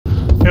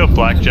Hey,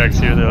 Blackjack's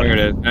here though. There it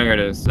is. There it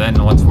is.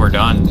 Then once we're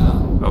done,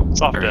 oh,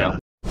 Soft there we down. go.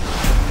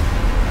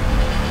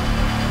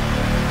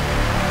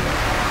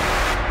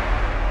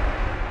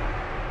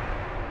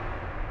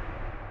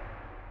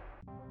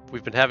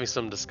 We've been having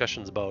some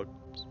discussions about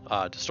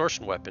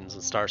distortion weapons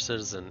in Star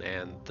Citizen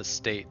and the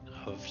state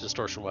of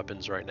distortion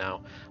weapons right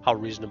now, how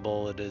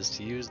reasonable it is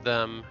to use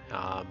them,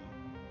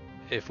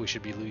 if we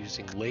should be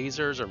using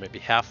lasers or maybe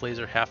half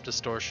laser, half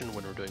distortion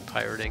when we're doing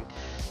pirating.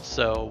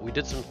 So we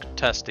did some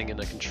testing in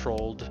a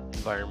controlled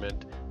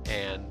environment,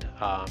 and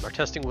our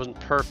testing wasn't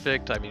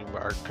perfect. I mean,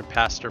 our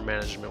capacitor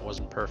management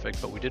wasn't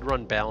perfect, but we did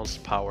run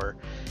balanced power,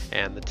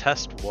 and the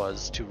test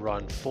was to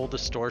run full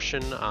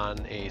distortion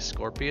on a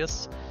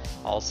Scorpius,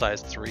 all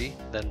size 3,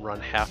 then run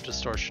half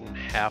distortion,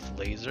 half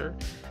laser,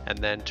 and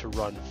then to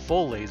run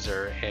full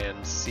laser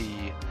and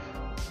see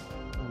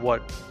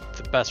what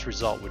the best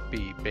result would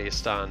be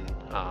based on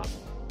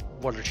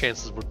what our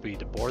chances would be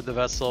to board the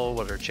vessel,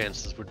 what our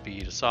chances would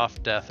be to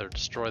soft death or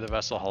destroy the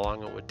vessel, how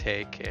long it would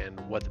take, and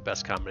what the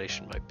best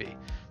combination might be.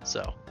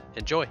 So,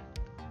 enjoy.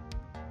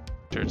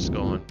 Sure, it's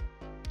going.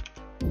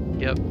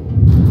 Yep.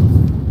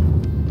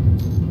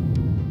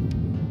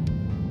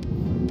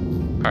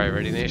 Alright,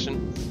 ready,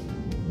 Nation?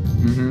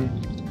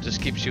 Mm-hmm.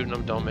 Just keep shooting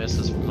them, don't miss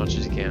as much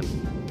as you can.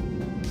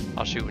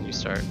 I'll shoot when you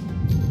start.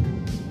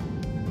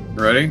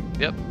 Ready?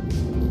 Yep.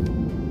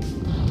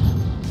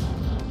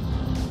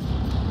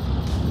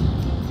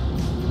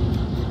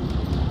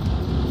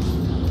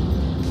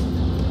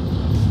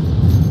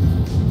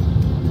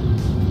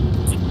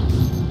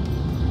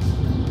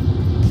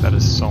 That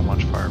is so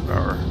much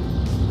firepower.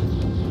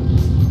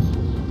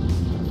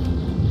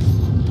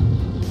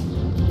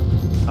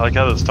 I like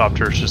how those top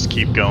turrets just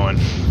keep going.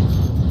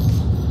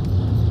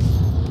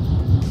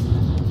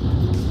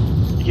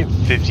 You get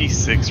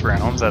 56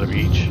 rounds out of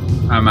each.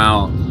 I'm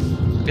out.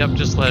 Yep,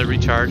 just let it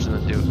recharge and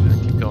then do it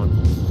and keep going.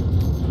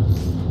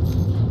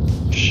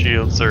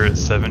 Shields are at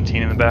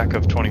 17 in the back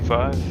of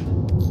 25.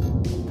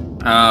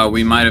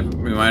 We might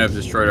have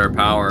destroyed our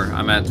power.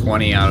 I'm at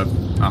 20 out of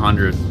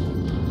 100.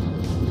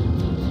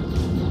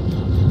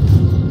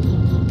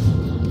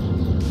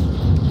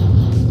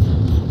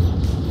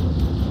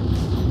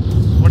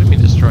 What do you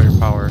mean destroy your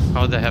power?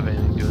 How would that have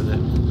anything to do with it?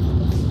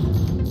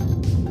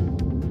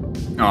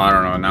 Oh, I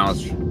don't know. Now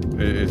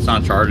it's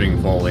not charging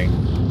fully.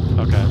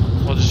 Okay,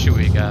 we'll just shoot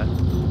what you got.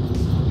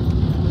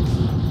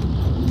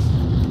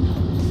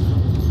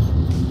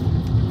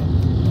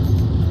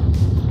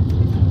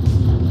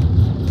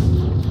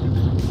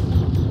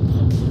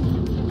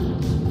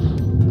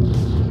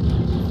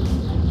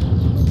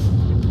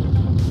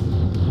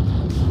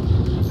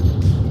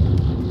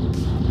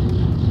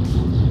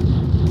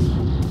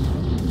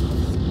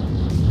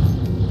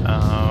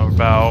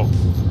 About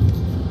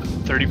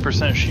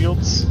 30%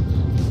 shields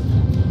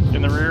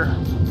in the rear.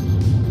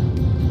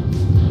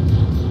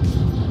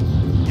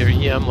 Your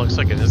EM looks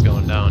like it is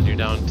going down. You're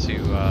down to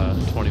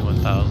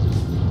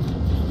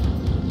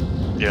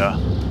 21,000. Yeah,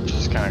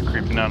 just kind of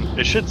creeping down.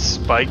 It should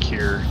spike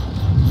here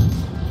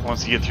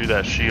once you get through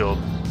that shield.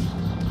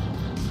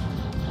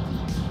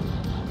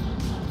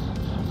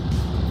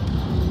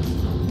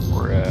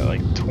 We're at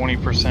like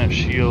 20%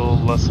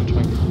 shield, less than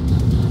 20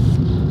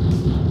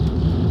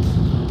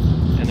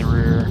 in the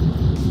rear.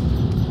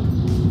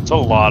 It's a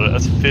lot.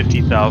 That's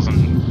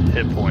 50,000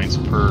 hit points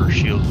per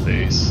shield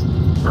base.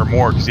 Or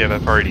more, because you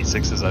have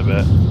FR86s, I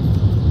bet.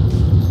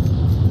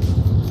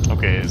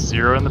 Okay,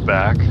 0 in the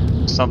back.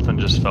 Something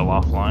just fell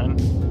offline.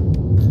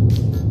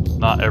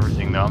 Not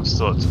everything though, I'm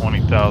still at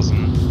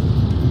 20,000.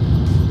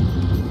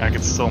 I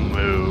can still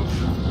move.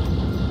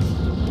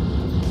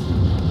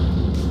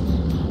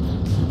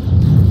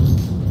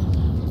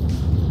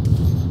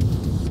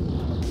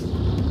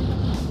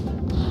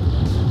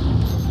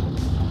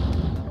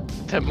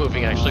 That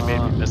moving actually made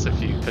me miss a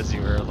few because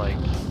you were like,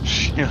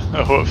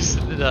 Whoops.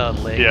 the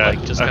leg Yeah,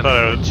 like just I kind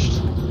thought of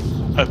twitched.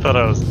 I thought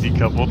I was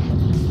decoupled.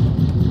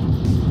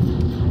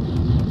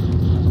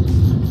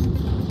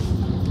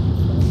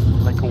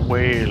 Like a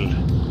whale.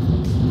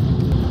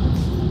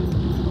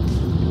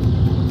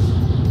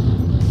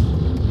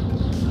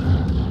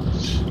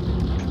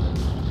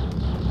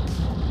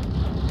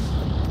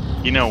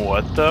 You know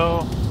what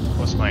though?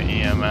 What's my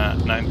EM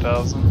at?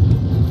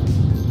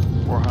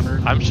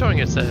 9,400? I'm showing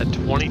it's at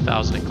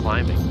 20,000 and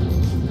climbing.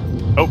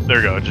 Oh, there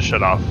we go. It just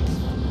shut off.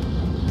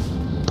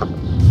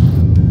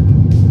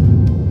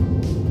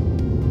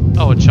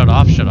 Oh, it shut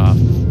off, shut off.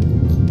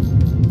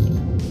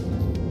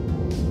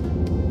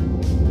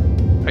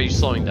 Are you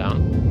slowing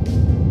down?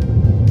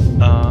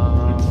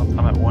 I'm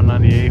at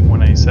 198,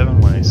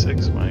 187,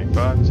 186,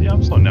 185. So yeah,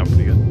 I'm slowing down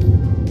pretty good.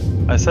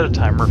 I set a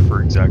timer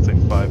for exactly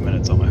 5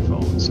 minutes on my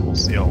phone, so we'll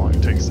see how long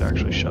it takes to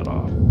actually shut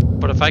off.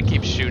 But if I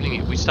keep shooting,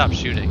 if we stop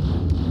shooting.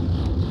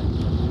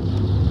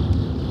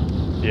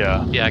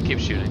 Yeah. Yeah, I keep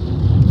shooting.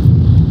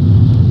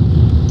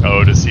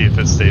 Oh, to see if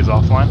it stays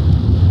offline?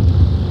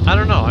 I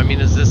don't know. I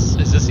mean, is this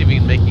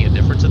even making a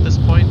difference at this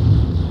point?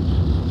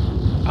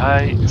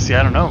 I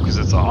don't know, because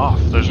it's off.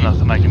 There's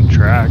nothing I can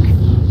track.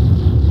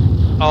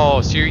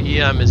 Oh, so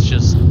your EM is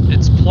just,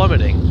 it's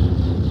plummeting,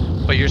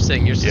 But you're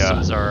saying your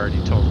systems are already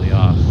totally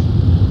off.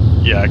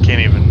 Yeah, I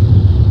can't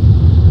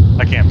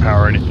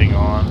power anything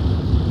on.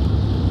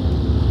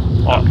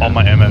 All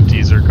my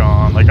MFDs are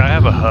gone. Like I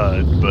have a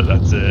HUD, but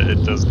that's it.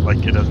 It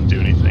doesn't do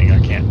anything. I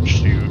can't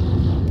shoot.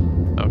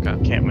 Okay.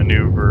 Can't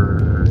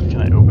maneuver.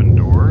 Can I open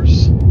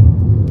doors?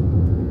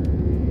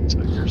 So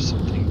there's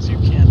some things you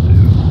can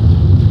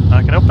do.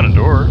 I can open a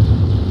door.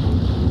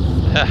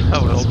 Yeah, I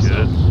would hope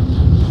good.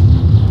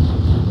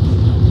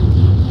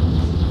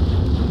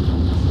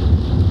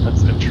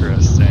 That's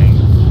interesting.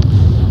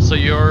 So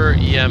your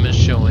EM is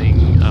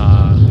showing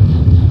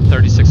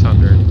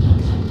 3,600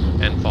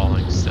 and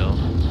falling still.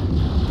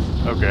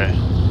 Okay.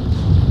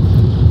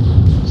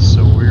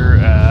 So we're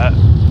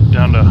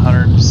down to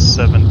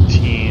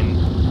 117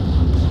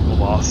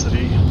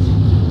 velocity.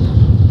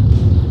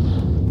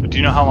 But do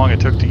you know how long it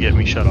took to get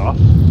me shut off?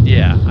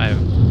 Yeah, I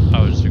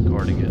was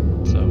recording it,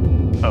 so.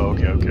 Oh,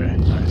 okay,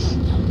 nice.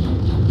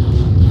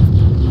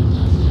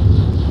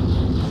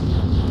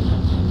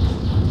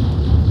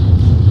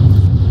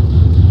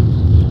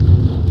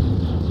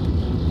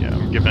 Yeah,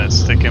 I'm giving it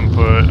stick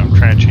input. I'm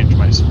trying to change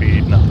my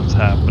speed. Nothing's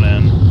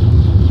happening.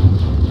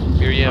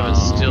 Your EM is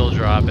still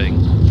dropping.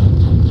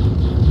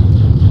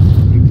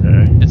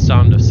 Okay. It's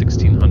down to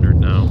 1,600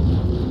 now.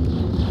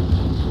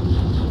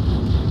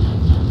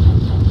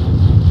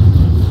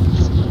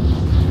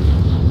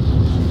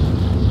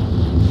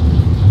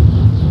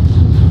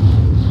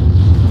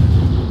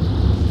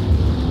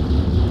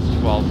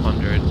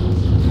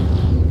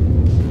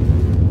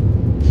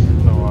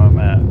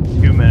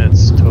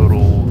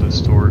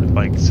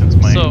 Since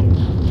my so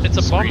it's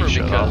a bummer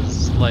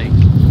because off. like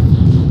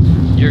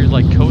you're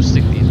like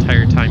coasting the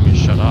entire time you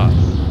shut off,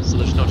 so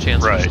there's no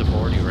chance for us to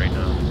board you right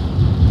now.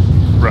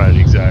 Right,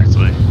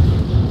 exactly.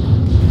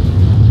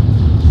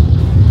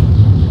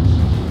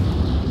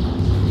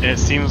 And it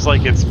seems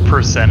like it's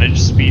percentage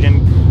speed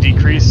and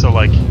decrease, so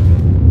like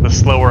the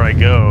slower I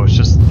go, it's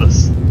just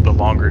the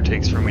longer it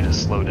takes for me to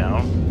slow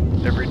down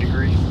every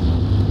degree.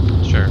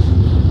 Sure.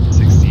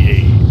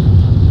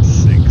 68,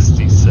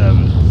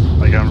 67.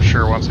 Like I'm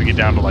sure once we get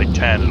down to like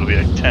 10, it'll be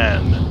like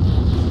 10,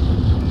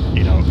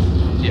 you know,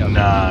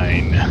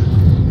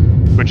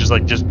 9, which is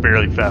like just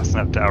barely fast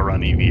enough to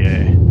outrun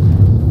EVA.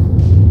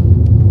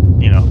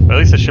 You know, but at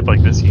least a ship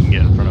like this, you can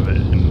get in front of it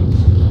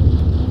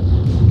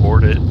and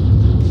board it.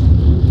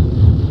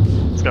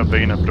 It's got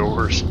big enough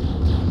doors.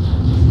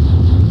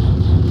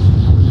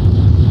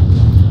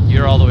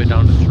 You're all the way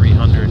down to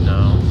 300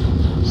 now,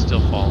 still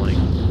falling.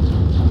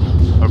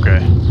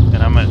 Okay,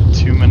 and I'm at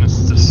 2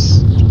 minutes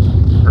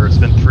or it's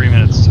been 3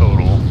 minutes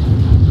total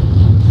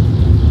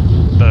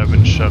that I've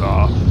been shut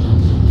off.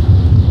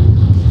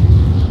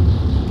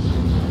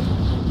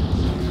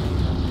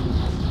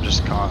 I'm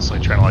just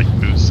constantly trying to like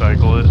boost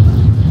cycle it.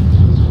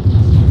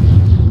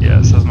 Yeah,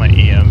 it says my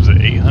EM's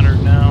at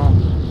 800 now.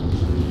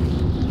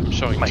 I'm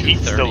showing my 230.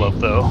 heat's still up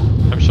though.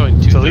 I'm showing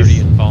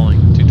 230 and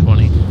falling,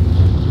 220.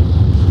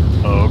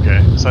 Oh,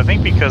 okay. So I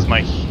think because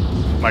my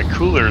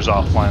cooler's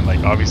offline,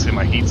 like obviously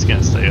my heat's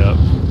gonna stay up.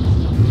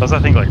 Plus I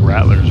think like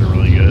Rattlers are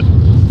really good.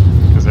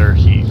 Their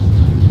heat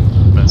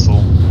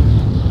missile.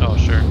 Oh,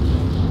 sure.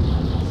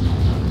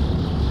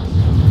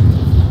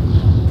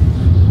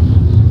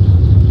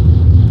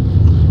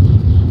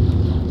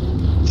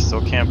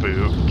 Still can't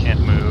boot,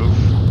 can't move.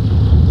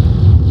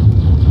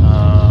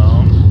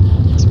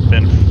 It's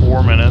been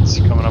 4 minutes,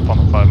 coming up on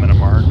the 5 minute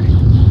mark.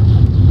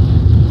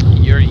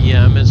 Your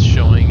EM is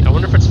showing, I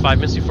wonder if it's 5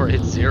 minutes before it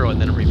hits 0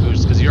 and then it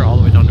reboosts, because you're all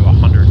the way down to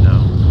 100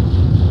 now.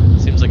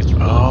 Seems like it's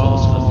really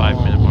close to the 5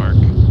 minute mark.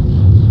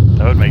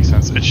 That would make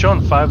sense. It's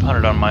showing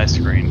 500 on my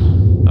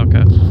screen.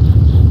 Okay.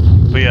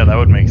 But yeah, that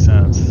would make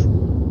sense. As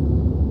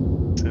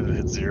soon as it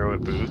hits 0,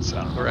 it boots.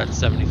 I don't know. We're at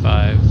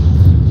 75.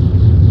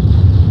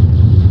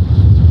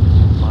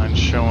 Mine's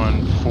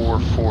showing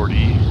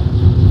 440.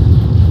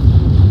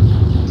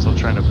 Still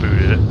trying to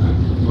boot it.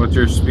 What's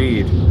your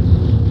speed?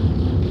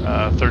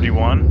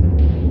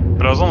 31.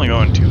 But I was only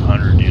going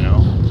 200, you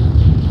know?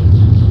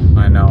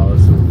 I know,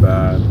 this is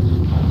bad.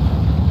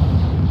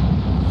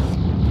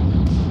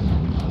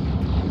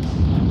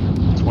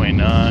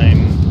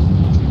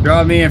 29.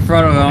 Drop me in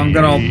front of him, I'm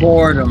gonna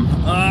board him.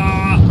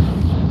 Ah!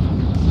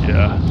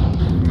 Yeah.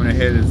 I'm gonna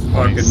hit his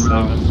fucking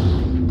mouth.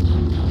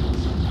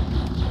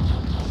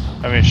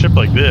 I mean, a ship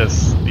like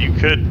this, you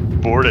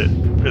could board it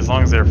as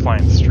long as they're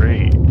flying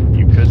straight.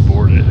 You could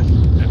board it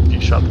if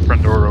you shot the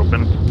front door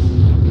open.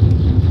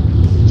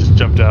 Just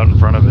jumped out in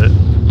front of it.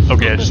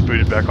 Okay, I just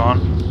booted back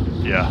on.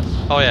 Yeah.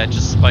 Oh yeah, it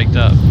just spiked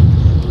up.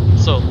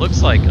 So it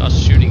looks like us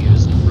shooting you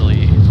isn't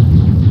really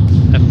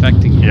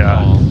affecting you at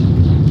all.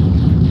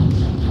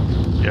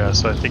 Yeah,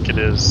 so I think it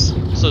is.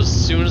 So as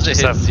soon as it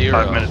hits 0.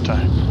 5 minute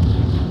time.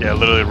 Yeah,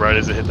 literally right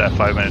as it hit that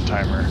 5 minute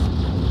timer.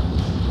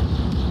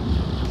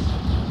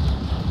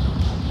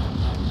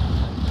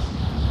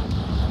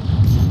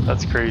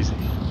 That's crazy.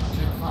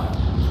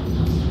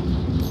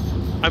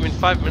 I mean,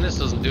 5 minutes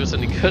doesn't do us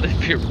any good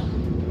if you're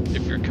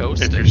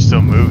coasting. If you're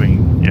still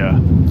moving, yeah.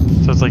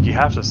 So it's like you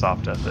have to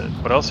soft death it.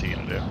 What else are you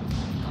gonna do?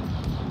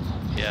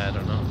 Yeah, I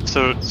don't know.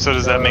 So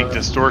does that make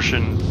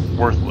distortion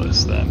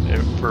worthless then,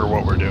 for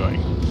what we're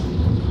doing?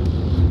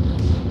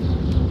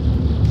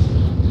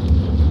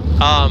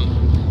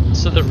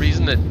 So the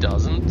reason it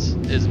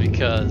doesn't is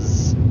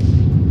because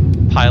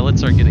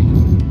pilots are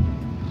getting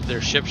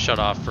their ship shut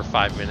off for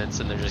 5 minutes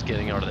and they're just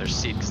getting out of their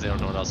seat because they don't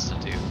know what else to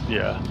do.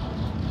 Yeah.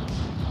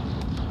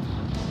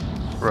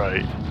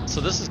 Right. So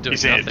this is doing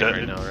saying nothing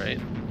right now, right?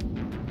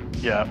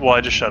 Yeah. Well,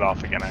 I just shut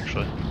off again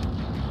actually.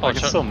 Oh, I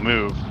can still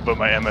move, but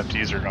my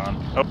MFDs are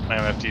gone. Oh, my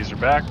MFDs are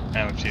back.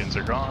 MFDs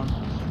are gone.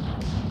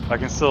 I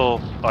can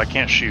still. Oh, I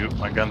can't shoot.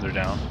 My guns are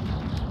down.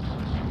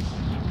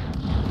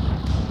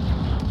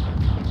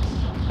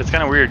 It's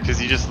kind of weird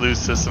because you just lose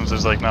systems.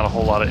 There's like not a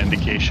whole lot of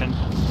indication.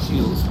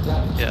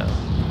 Yeah.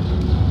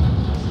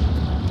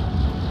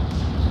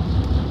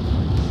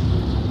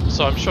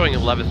 So I'm showing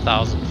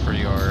 11,000 for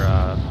your.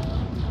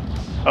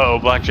 Oh,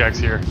 Blackjack's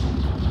here.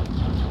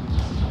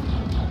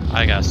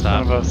 I gotta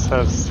stop. One of us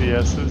has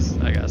CS's.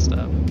 I gotta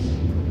stop.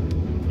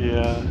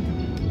 Yeah.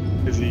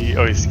 Is he?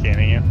 Oh, he's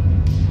scanning you.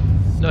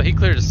 No, he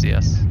cleared a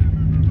CS.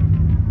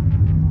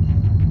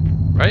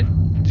 Right?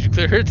 Did you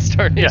clear it,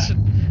 Star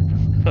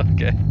Nation? Yeah.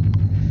 Okay.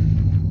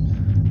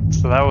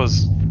 So that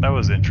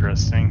was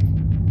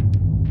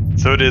interesting.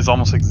 So it is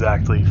almost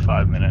exactly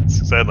 5 minutes.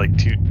 Because I had like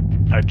two.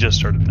 I just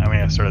started. I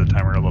mean, I started the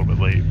timer a little bit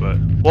late, but.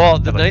 Well,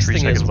 the like nice 3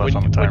 thing is seconds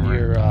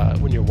left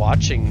when you're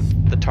watching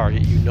the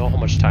target, you know how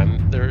much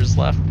time there is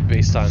left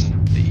based on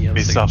the EM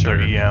based signature. off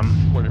their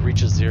EM. When it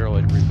reaches 0,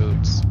 it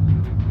reboots.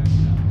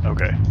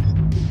 Okay.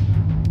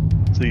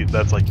 So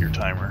that's like your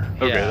timer.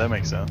 Okay, Yeah. that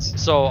makes sense.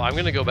 So I'm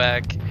gonna go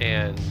back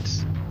and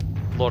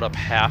load up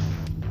half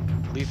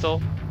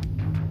lethal.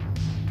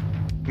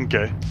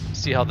 Okay.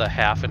 See how the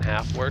half and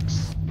half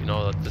works. You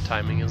know what the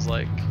timing is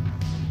like.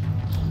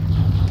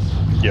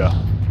 Yeah.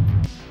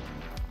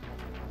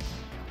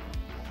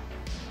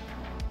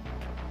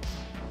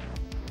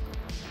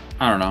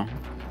 I don't know.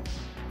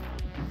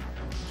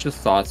 Just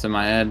thoughts in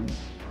my head.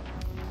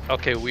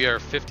 Okay, we are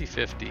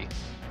 50-50.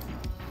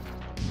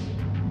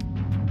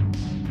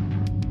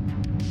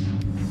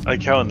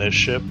 Like how in this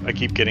ship, I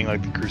keep getting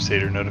like the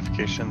Crusader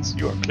notifications.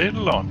 You are clear to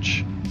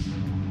launch.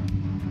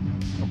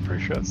 I'm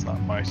pretty sure that's not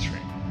my stream.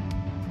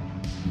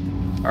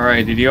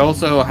 Alright, did you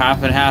also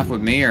half and half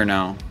with me or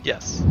no?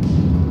 Yes.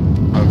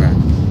 Okay.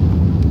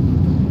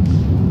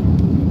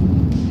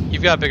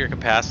 You've got a bigger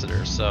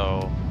capacitor,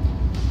 so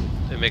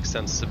it makes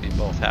sense to be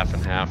both half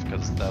and half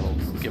because that'll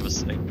give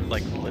us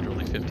like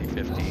literally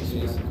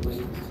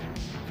 50-50.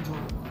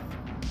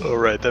 Oh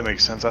right, that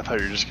makes sense. I thought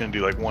you were just gonna do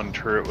like one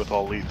turret with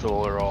all lethal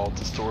or all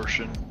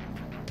distortion.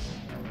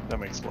 That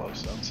makes a lot of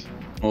sense.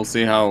 We'll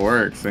see how it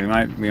works. We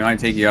might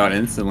take you out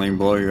instantly and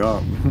blow you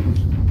up.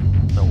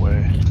 No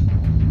way.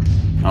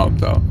 I hope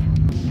so.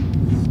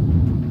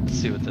 Let's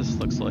see what this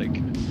looks like.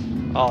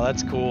 Oh,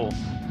 that's cool.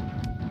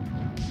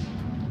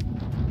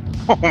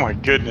 Oh my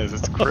goodness,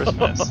 it's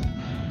Christmas.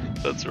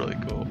 That's really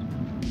cool.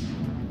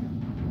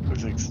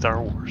 Looks like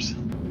Star Wars.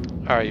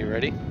 Alright, you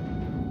ready?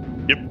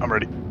 Yep, I'm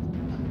ready.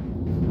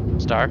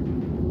 Star?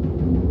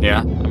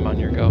 Yeah? I'm on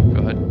your go.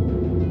 Go ahead.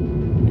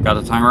 You got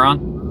the timer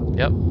on?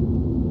 Yep.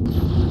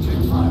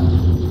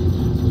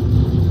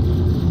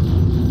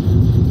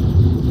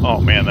 Oh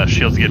man, that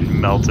shield's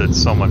getting melted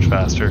so much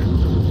faster.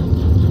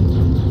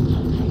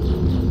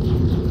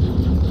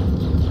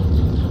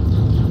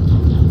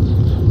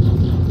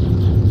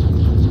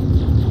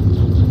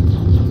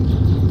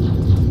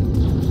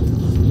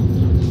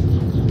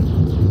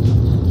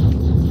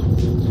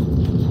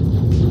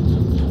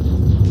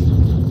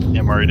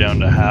 I'm already down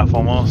to half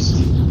almost.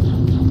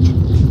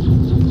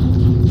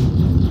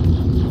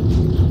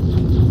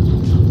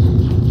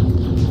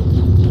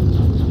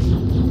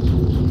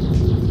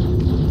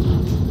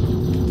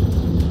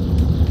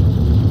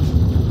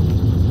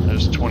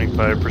 There's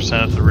 25%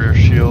 at the rear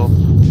shield.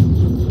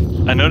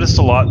 I noticed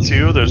a lot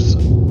too, there's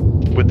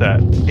with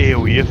that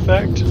AoE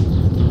effect,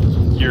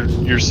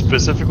 you're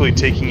specifically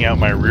taking out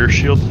my rear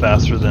shield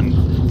faster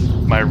than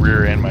my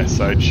rear and my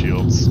side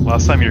shields.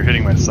 Last time you were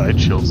hitting my side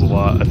shields a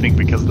lot, I think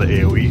because of the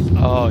AoE.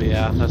 Oh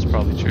yeah, that's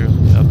probably true.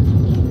 Yep.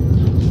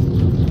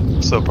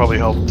 So it probably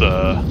helped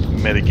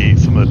mitigate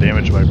some of the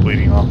damage by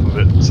bleeding off of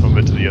it, some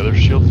of it to the other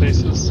shield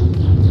faces.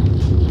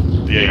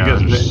 Yeah, you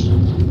guys are just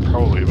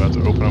probably about to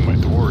open up my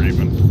door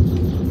even.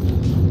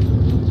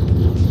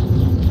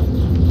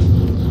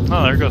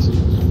 Oh, there it goes.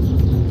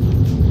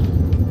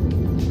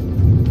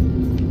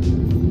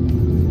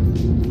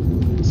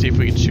 See if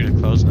we can shoot it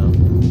close now.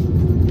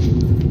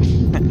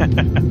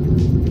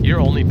 You're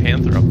only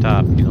Panther up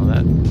top, you know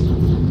that?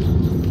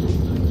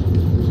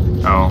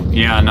 Oh,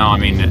 yeah, no, I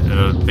mean,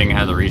 the thing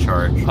had the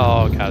recharge.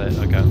 Oh, got it,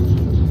 okay.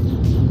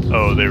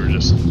 Oh, they were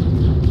just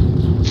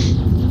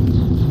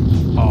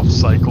off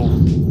cycle.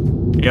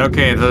 Yeah,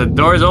 okay, the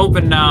door's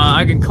open now.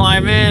 I can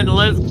climb in.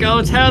 Let's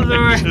go,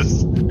 Tether.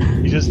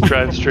 You just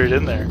drive straight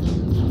in there.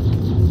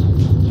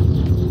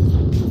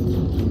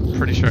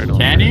 Pretty sure I don't.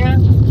 Can you?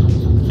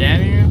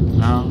 Can you?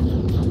 No.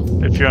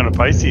 If you're on a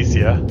Pisces,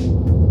 yeah.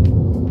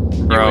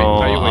 Bro,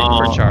 Are you waiting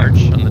for a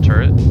charge on the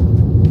turret?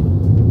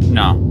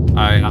 No.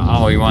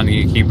 Oh, you want to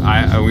keep?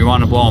 We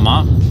want to blow them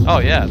up? Oh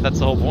yeah, that's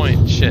the whole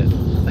point. Shit.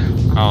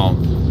 Oh.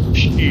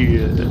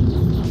 Shit.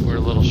 We're a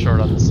little short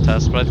on this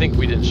test, but I think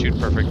we didn't shoot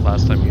perfect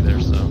last time either,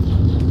 so.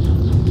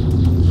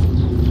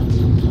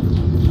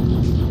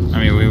 I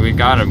mean, we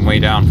got him way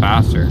down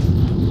faster.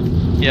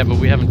 Yeah, but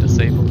we haven't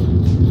disabled it.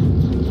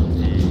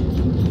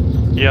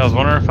 Yeah, I was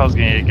wondering if I was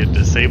going to get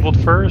disabled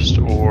first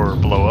or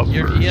blow up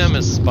Your first. EM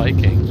is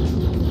spiking.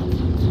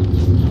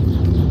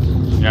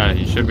 Yeah,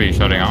 he should be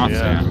shutting off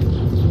Yeah. soon.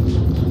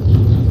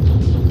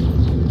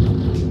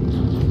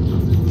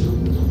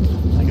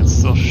 I can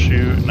still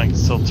shoot and I can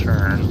still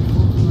turn.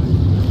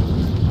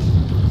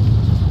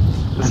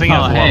 This thing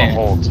has a lot of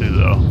hole too,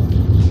 though.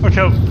 Look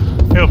how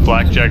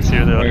blackjack's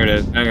here. They're There it like,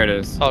 is. There it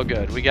is. Oh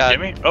good, we got. get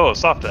me? Oh,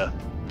 soft death.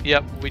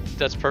 Yep,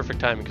 that's perfect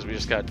timing because we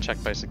just got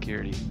checked by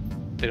security.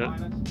 They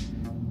don't.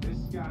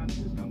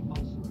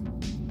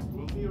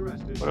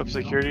 What up,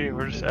 security?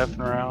 We're just effing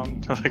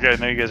around. Like, I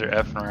know you guys are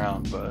effing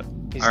around, but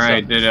He's All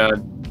right.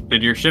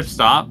 Did your ship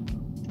stop?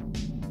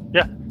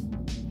 yeah.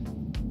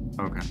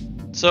 Okay.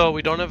 So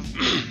we don't have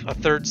a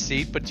third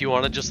seat, but do you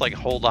want to just like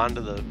hold on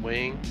to the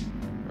wing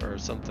or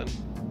something?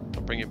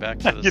 I'll bring you back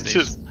to the It's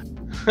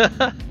station.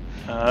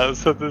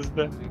 just so this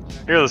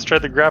here. Let's try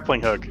the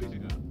grappling hook.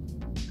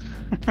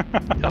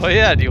 Oh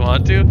yeah, do you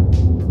want to?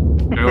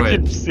 Do We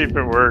can it. see if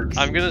it works.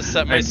 I'm gonna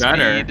set my Hey,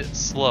 better. speed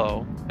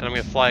slow, and I'm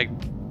gonna fly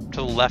to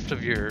the left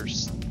of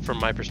yours from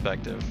my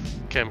perspective.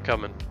 Okay, I'm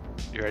coming.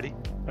 You ready?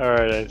 All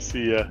right, I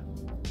see ya.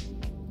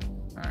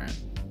 All right.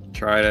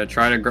 Try to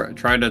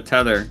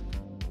tether.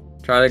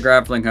 Try the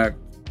grappling hook.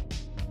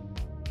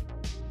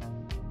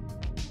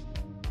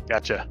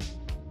 Gotcha.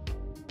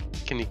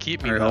 Can you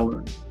keep me? All right, though?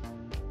 hold it.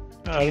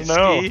 I Can you don't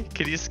know. ski?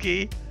 Can you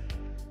ski?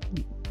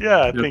 Yeah,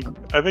 I Just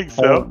think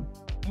so. Hold,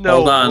 No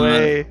Hold on,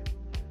 way.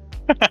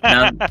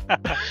 Now,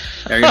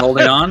 are you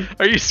holding on?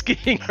 Are you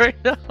skiing right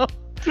now?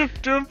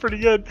 Doing pretty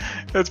good.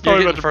 That's You're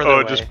probably getting about to. further Oh,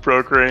 away. just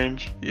broke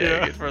range.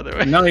 Yeah, get further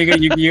away. No, you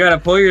gotta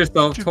pull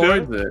yourself You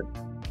towards did? it.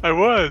 I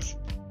was.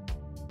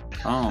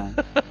 Oh.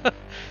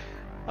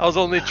 I was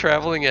only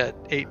traveling at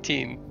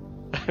 18.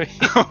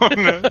 Oh,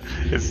 no.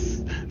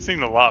 It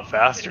seemed a lot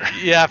faster.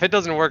 Yeah, if it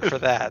doesn't work for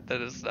that,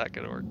 then it's not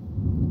gonna work.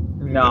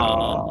 No,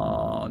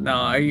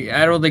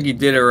 I don't think you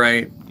did it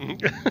right.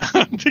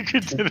 I think you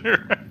did it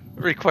right.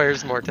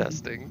 Requires more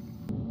testing.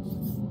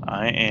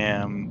 I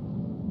am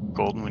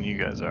golden when you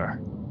guys are.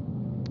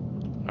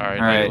 All right,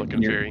 All now you're right,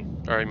 looking you're- fury.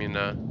 Or I mean,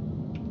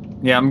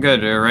 Yeah, I'm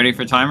good. Are you ready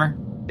for timer?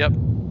 yep.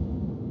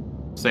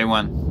 Say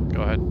when.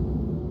 Go ahead.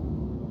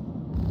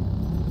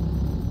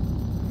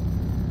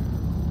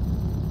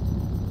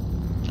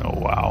 Oh,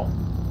 wow.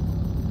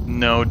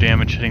 No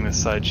damage hitting the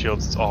side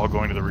shields. It's all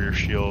going to the rear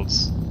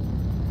shields.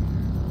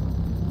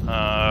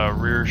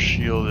 Rear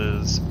shield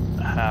is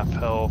half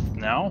health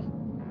now.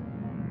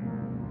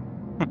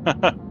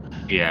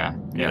 Yeah,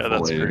 Yeah, full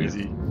that's lasers.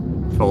 crazy.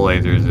 Full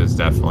lasers is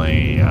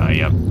definitely,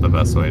 yep, the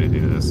best way to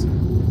do this.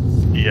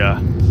 Yeah.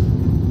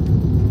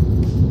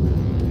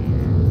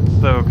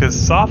 So, because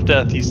soft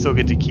death, you still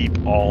get to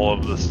keep all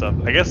of the stuff.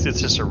 I guess it's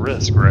just a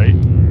risk, right?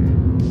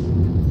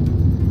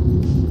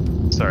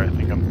 Sorry, I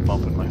think I'm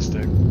bumping my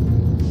stick.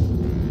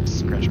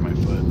 Scratch my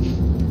foot.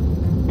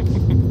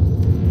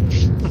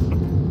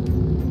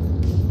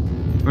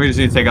 We just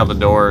need to take out the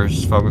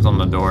doors, focus on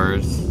the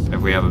doors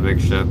if we have a big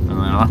ship, and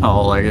then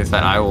like I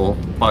said, I will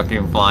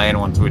fucking fly in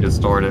once we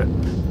distort it.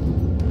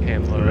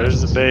 Hand low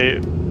There's rest. the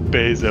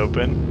bay's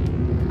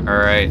open.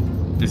 Alright,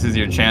 this is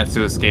your chance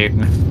to escape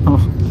now.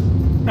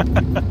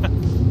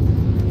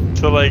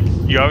 So, like,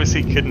 you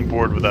obviously couldn't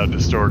board without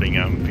distorting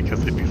them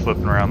because they'd be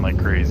flipping around like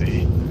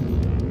crazy.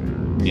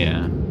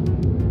 Yeah.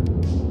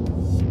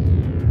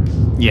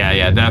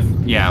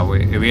 Yeah,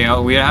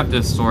 we have to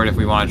distort if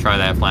we want to try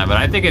that plan, but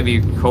I think it'd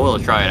be cool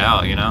to try it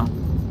out, you know?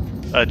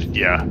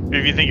 Yeah,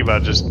 if you think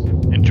about just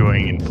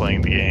enjoying and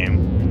playing the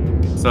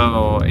game.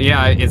 So,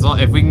 yeah,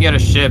 if we can get a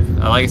ship,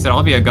 like I said,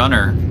 I'll be a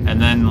gunner,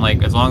 and then,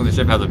 like, as long as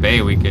the ship has a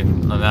bay, we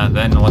can,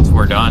 then once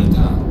we're done...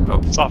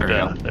 Oh, Soft there we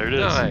go. death, there it is.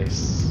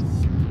 Nice.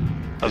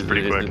 That was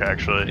pretty quick,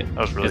 actually. That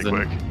was really is it-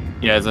 quick.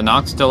 Yeah, is the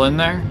Nox still in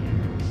there?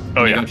 Oh,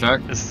 Can you yeah, go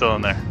check? it's still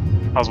in there.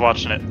 I was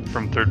watching it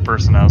from third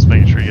person. I was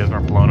making sure you guys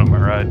weren't blowing up my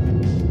ride.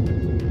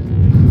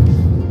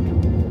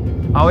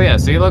 Oh yeah,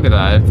 see, look at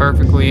that. It's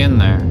perfectly in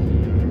there.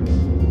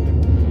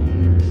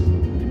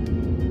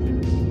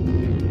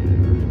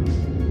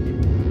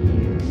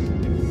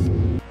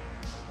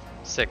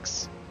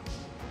 Six.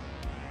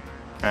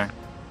 Okay.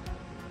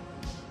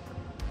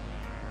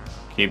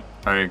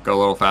 Alright, go a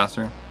little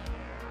faster.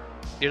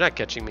 You're not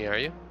catching me, are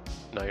you?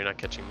 No, you're not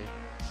catching me.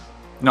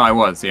 No, I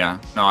was, yeah.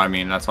 No, I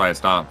mean, that's why I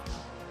stopped.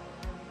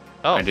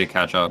 Oh, I did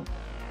catch up.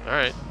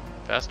 alright.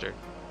 Faster.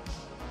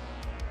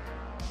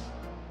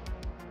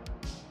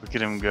 Look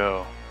at him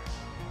go.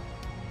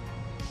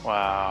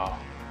 Wow.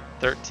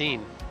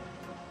 13.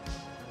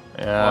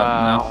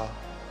 Wow.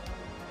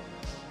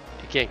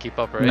 You can't keep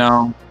up, right?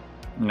 No.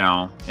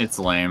 No, it's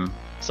lame.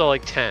 So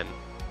like 10,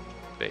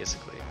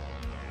 basically.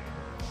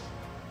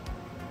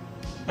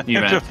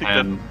 Even I don't at think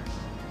 10.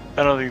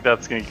 I don't think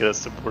that's gonna get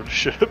us to board a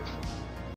ship.